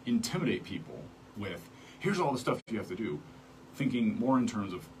intimidate people with, here's all the stuff you have to do, thinking more in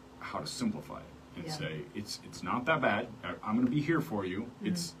terms of how to simplify it and say it's not that bad. I'm going to be here for you.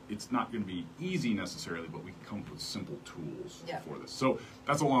 It's not going to be easy necessarily, but we can come up with simple tools for this. So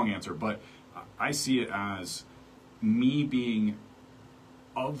that's a long answer, but I see it as me being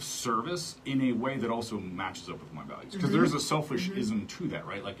of service in a way that also matches up with my values, because there's a selfishism to that,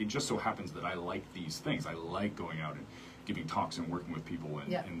 right? Like it just so happens that I like these things. I like going out and giving talks and working with people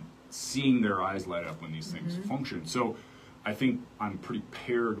and seeing their eyes light up when these things function. So I think I'm pretty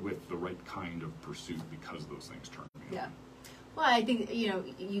paired with the right kind of pursuit because those things turn me on. Well, I think, you know,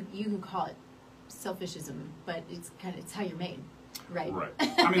 you can call it selfishism, but it's how you're made, right? Right.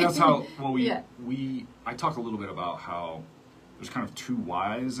 I mean, that's how, well, I talk a little bit about how there's kind of two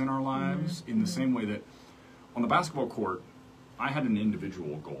whys in our lives, in the same way that on the basketball court, I had an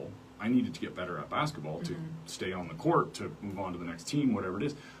individual goal. I needed to get better at basketball to stay on the court, to move on to the next team, whatever it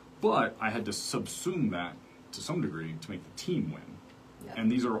is. But I had to subsume that to some degree to make the team win.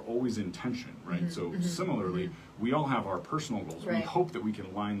 And these are always in tension, right? So similarly, we all have our personal goals. We hope that we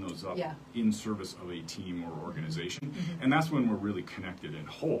can line those up in service of a team or organization. And that's when we're really connected and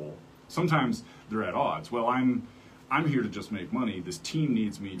whole. Sometimes they're at odds. Well, I'm here to just make money. This team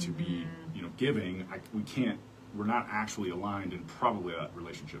needs me to be, you know, giving. We're not actually aligned, and probably that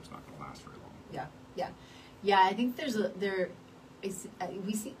relationship's not going to last very long. Yeah. I think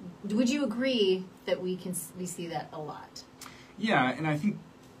we see. Would you agree that we see that a lot? Yeah, and I think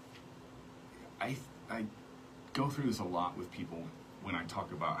I go through this a lot with people when I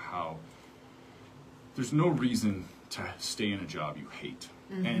talk about how there's no reason to stay in a job you hate.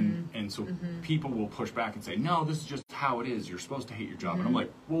 And so people will push back and say, no, this is just how it is. You're supposed to hate your job. And I'm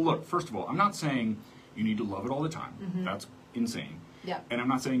like, well, look, first of all, I'm not saying you need to love it all the time. That's insane. And I'm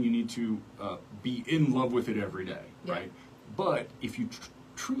not saying you need to be in love with it every day, right? But if you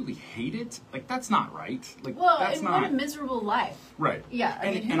truly hate it, like that's not right. Like, well, that's and not what a miserable life. Right. Yeah.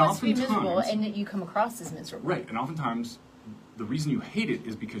 I mean, who wants to be miserable and that you come across as miserable? Right. And oftentimes, the reason you hate it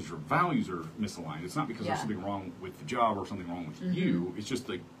is because your values are misaligned. It's not because there's something wrong with the job or something wrong with you. It's just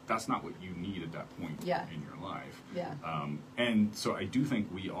like that's not what you need at that point in your life. And so I do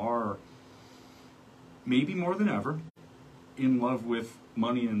think we are, maybe more than ever, in love with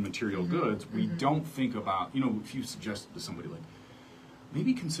money and material goods. We don't think about, you know, if you suggested to somebody like,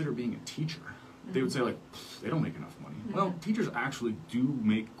 maybe consider being a teacher, they would say like, they don't make enough money. Well, teachers actually do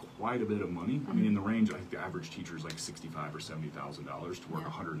make quite a bit of money. I mean, in the range, I think the average teacher is like $65,000 or $70,000 to work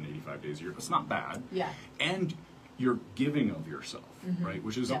 185 days a year. That's not bad. And you're giving of yourself, right?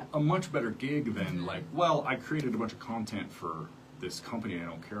 Which is a much better gig than like, well, I created a bunch of content for this company I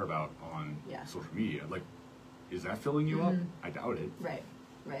don't care about on social media. Like, is that filling you up? I doubt it. Right.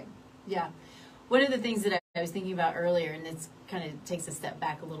 Yeah. One of the things that I was thinking about earlier, and this kind of takes a step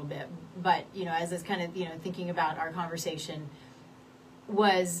back a little bit, but, you know, as I was kind of, you know, thinking about our conversation,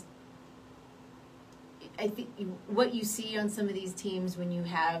 was I think what you see on some of these teams when you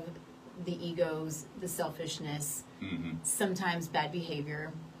have the egos, the selfishness, sometimes bad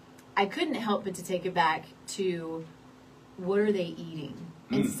behavior, I couldn't help but to take it back to what are they eating?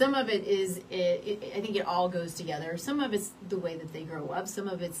 And some of it is, I think it all goes together. Some of it's the way that they grow up. Some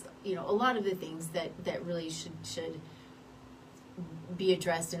of it's, you know, a lot of the things that really should be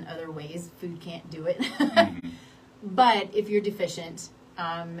addressed in other ways. Food can't do it. But if you're deficient,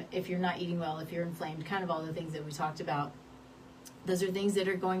 if you're not eating well, if you're inflamed, kind of all the things that we talked about. Those are things that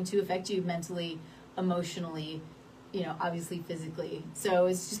are going to affect you mentally, emotionally, obviously physically. So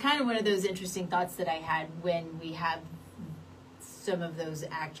it's just kind of one of those interesting thoughts that I had when we have some of those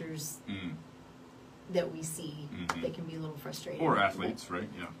actors that we see. They can be a little frustrating. Or athletes, right?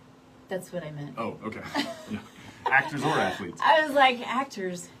 Yeah. That's what I meant. Oh, okay. Yeah. Actors or athletes. I was like,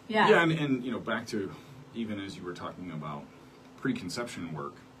 actors. Yeah. Yeah, and back to, even as you were talking about preconception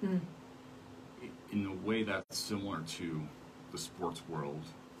work, in a way that's similar to the sports world,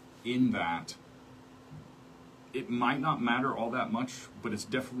 in that it might not matter all that much, but it's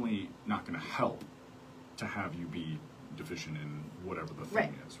definitely not going to help to have you be deficient in whatever the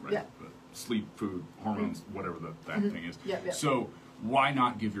thing is, right? Yeah. Sleep, food, hormones, whatever that thing is. Yep. So why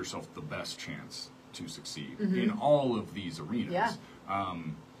not give yourself the best chance to succeed in all of these arenas? Yeah.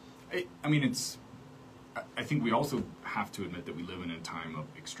 I mean, I think we also have to admit that we live in a time of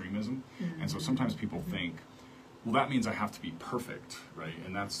extremism, and so sometimes people think, well, that means I have to be perfect, right?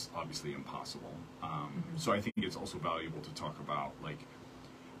 And that's obviously impossible. So I think it's also valuable to talk about, like,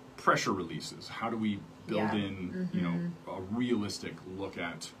 pressure releases. How do we build in, a realistic look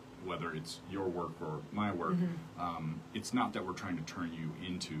at whether it's your work or my work? It's not that we're trying to turn you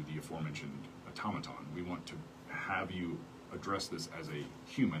into the aforementioned automaton. We want to have you address this as a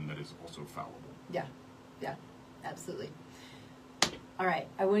human that is also fallible. Yeah, absolutely. All right,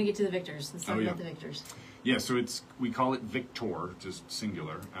 I want to get to the victors. Let's talk about the victors. Yeah, so we call it Victor, just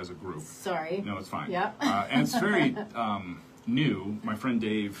singular, as a group. Sorry. No, it's fine. Yeah. And it's very new. My friend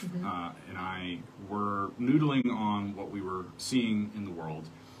Dave and I were noodling on what we were seeing in the world,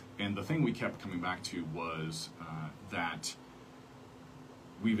 and the thing we kept coming back to was that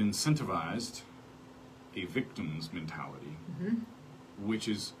we've incentivized a victim's mentality, which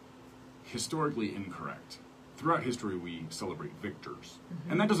is historically incorrect. Throughout history, we celebrate victors.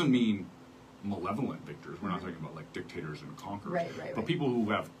 And that doesn't mean malevolent victors. We're not talking about like dictators and conquerors. Right. But people who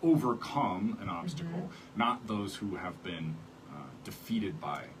have overcome an obstacle, not those who have been defeated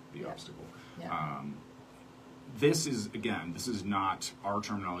by the obstacle. Yeah. This is not our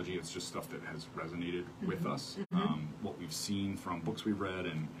terminology. It's just stuff that has resonated with us. What we've seen from books we've read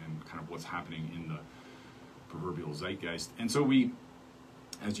and kind of what's happening in the proverbial zeitgeist. And so we,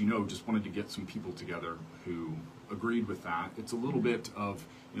 as you know, just wanted to get some people together who agreed with that. It's a little bit of,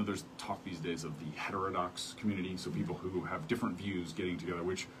 there's talk these days of the heterodox community, so people who have different views getting together,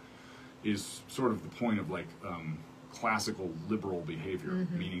 which is sort of the point of like classical liberal behavior,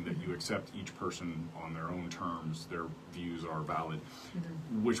 meaning that you accept each person on their own terms, their views are valid,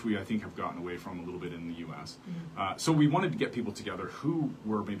 which we, I think, have gotten away from a little bit in the U.S. So we wanted to get people together who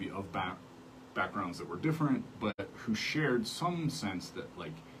were maybe of backgrounds that were different, but who shared some sense that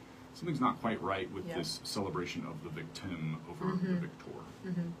like something's not quite right with this celebration of the victim over the victor.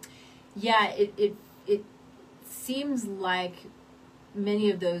 Yeah, it seems like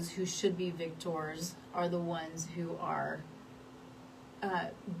many of those who should be victors are the ones who are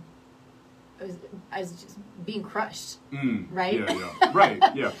as just being crushed, right? Yeah. Right.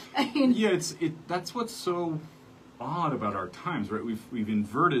 Yeah. I mean, yeah. That's what's so odd about our times, right? We've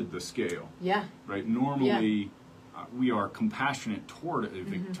inverted the scale. Yeah. Right. Normally, we are compassionate toward a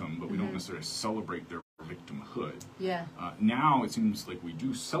victim, but we don't necessarily celebrate their victimhood. Yeah. Now it seems like we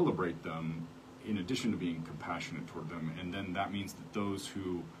do celebrate them in addition to being compassionate toward them, and then that means that those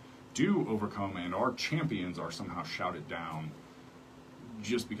who do overcome and are champions are somehow shouted down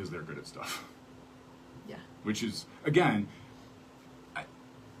just because they're good at stuff. Yeah. Which is, again,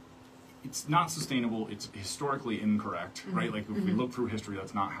 it's not sustainable. It's historically incorrect, right? Like if we look through history,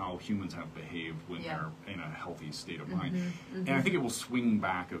 that's not how humans have behaved when they're in a healthy state of mind. And I think it will swing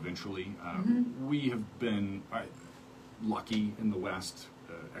back eventually. We have been lucky in the West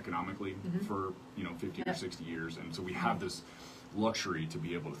economically for 50 or 60 years, and so we have this luxury to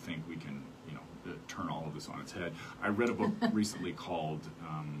be able to think we can turn all of this on its head. I read a book recently called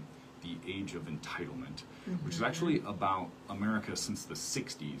The Age of Entitlement, which is actually about America since the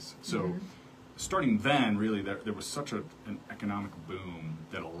 60s. So starting then, really, there was such an economic boom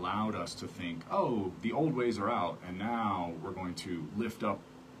that allowed us to think, oh, the old ways are out, and now we're going to lift up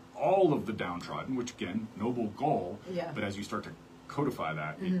all of the downtrodden, which, again, noble goal, but as you start to codify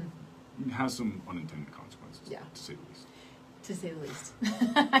that, it has some unintended consequences, to say the least. To say the least.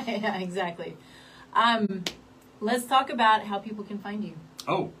 Yeah, exactly. Let's talk about how people can find you.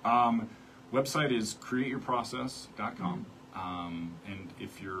 Website is createyourprocess.com. And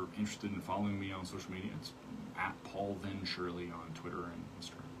if you're interested in following me on social media, it's at Paul Then Shirley on Twitter and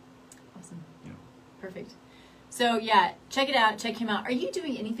Instagram. Awesome. Yeah. Perfect. So yeah, check it out. Check him out. Are you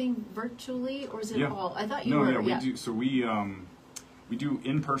doing anything virtually, or is it all? I thought you were. No, yeah, we do. So we we do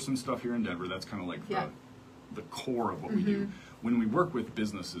in-person stuff here in Denver. That's kind of like the core of what we do. When we work with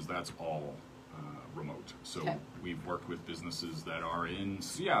businesses, that's all remote. So we've worked with businesses that are in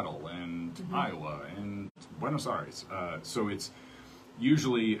Seattle and Iowa and Buenos Aires. So it's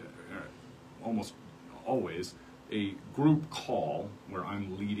usually, almost always, a group call where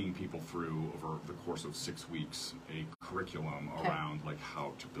I'm leading people through, over the course of 6 weeks, a curriculum around like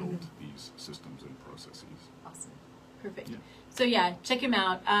how to build these systems and processes. Awesome. Perfect. Yeah. So yeah, check him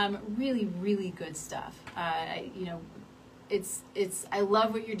out. Really, really good stuff. You know, I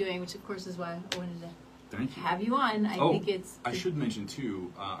love what you're doing, which of course is why I wanted to have you on. I think I should mention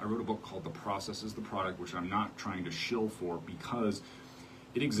too, I wrote a book called The Process is the Product, which I'm not trying to shill for because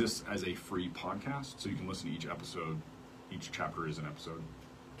it exists as a free podcast, so you can listen to each episode. Each chapter is an episode.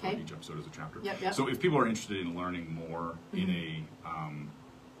 Okay. Each episode is a chapter. Yep. So if people are interested in learning more in a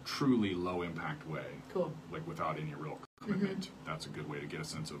truly low impact way, like without any real commitment, that's a good way to get a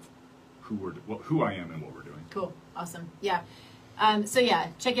sense of who I am and what we're doing. Cool. Awesome. Yeah. So yeah,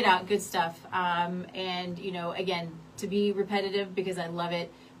 check it out. Good stuff. And you know, again, to be repetitive because I love it,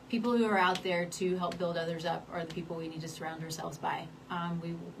 people who are out there to help build others up are the people we need to surround ourselves by.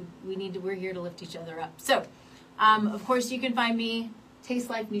 We're here to lift each other up. So, of course, you can find me, Taste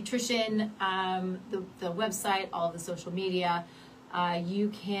Life Nutrition, the website, all the social media. You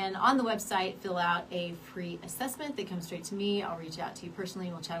can, on the website, fill out a free assessment that comes straight to me. I'll reach out to you personally.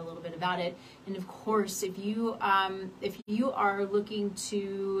 We'll chat a little bit about it. And of course, if you are looking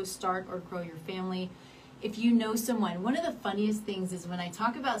to start or grow your family, if you know someone, one of the funniest things is when I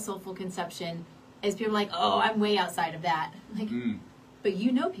talk about soulful conception, is people are like, oh, I'm way outside of that. Like, but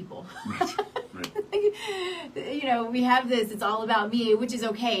you know people. Right. You know, we have this, it's all about me, which is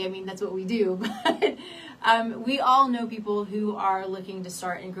okay. I mean, that's what we do. But we all know people who are looking to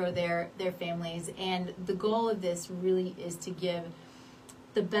start and grow their families. And the goal of this really is to give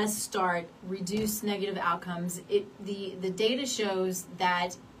the best start, reduce negative outcomes. The data shows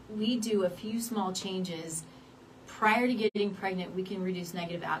that we do a few small changes prior to getting pregnant, we can reduce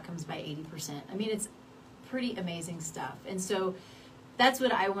negative outcomes by 80%. I mean, it's pretty amazing stuff. And so that's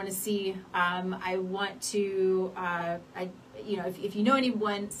what I want to see. I want to, if you know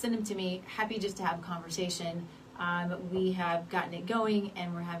anyone, send them to me. Happy just to have a conversation. We have gotten it going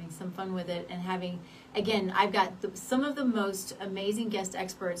and we're having some fun with it and again, I've got some of the most amazing guest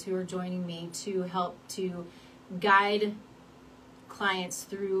experts who are joining me to help to guide clients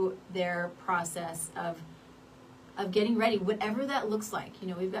through their process of getting ready, whatever that looks like. You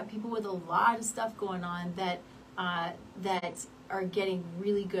know, we've got people with a lot of stuff going on that are getting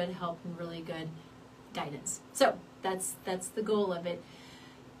really good help and really good guidance. So that's the goal of it.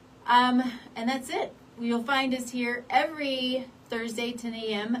 And that's it. You'll find us here every Thursday, 10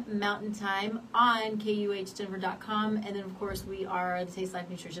 a.m. Mountain Time on KUHDenver.com. And then, of course, we are the Taste Life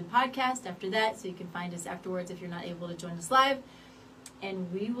Nutrition Podcast after that, so you can find us afterwards if you're not able to join us live.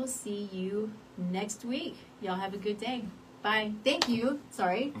 And we will see you next week. Y'all have a good day. Bye. Thank you.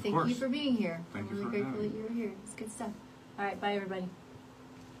 Sorry. Thank you for being here. I'm really grateful that you were here. It's good stuff. All right. Bye, everybody.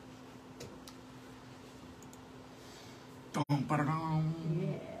 Yeah.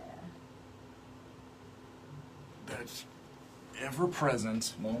 That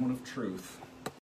ever-present moment of truth.